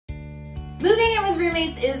Moving in with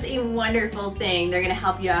roommates is a wonderful thing. They're gonna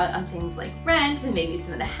help you out on things like rent and maybe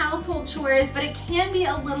some of the household chores, but it can be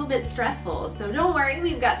a little bit stressful. So don't worry,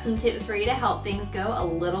 we've got some tips for you to help things go a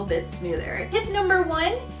little bit smoother. Tip number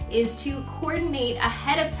 1 is to coordinate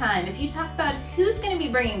ahead of time. If you talk about who's gonna be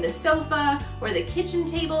bringing the sofa or the kitchen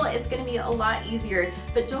table, it's gonna be a lot easier,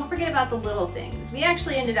 but don't forget about the little things. We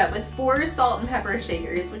actually ended up with 4 salt and pepper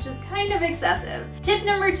shakers, which is kind of excessive. Tip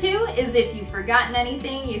number 2 is if you've forgotten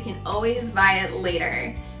anything, you can always buy it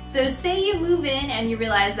later. So say you move in and you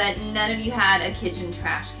realize that none of you had a kitchen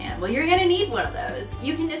trash can. Well, you're gonna need one of those.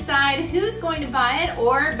 You can decide who's going to buy it,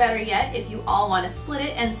 or better yet, if you all wanna split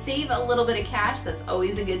it and save a little bit of cash, that's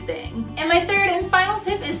always a good thing. And my third and final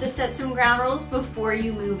tip is to set some ground rules before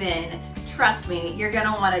you move in. Trust me, you're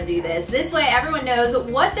gonna wanna do this. This way everyone knows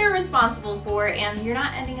what they're responsible for and you're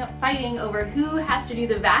not ending up fighting over who has to do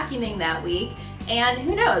the vacuuming that week. And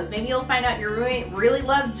who knows, maybe you'll find out your roommate really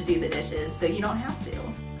loves to do the dishes, so you don't have to.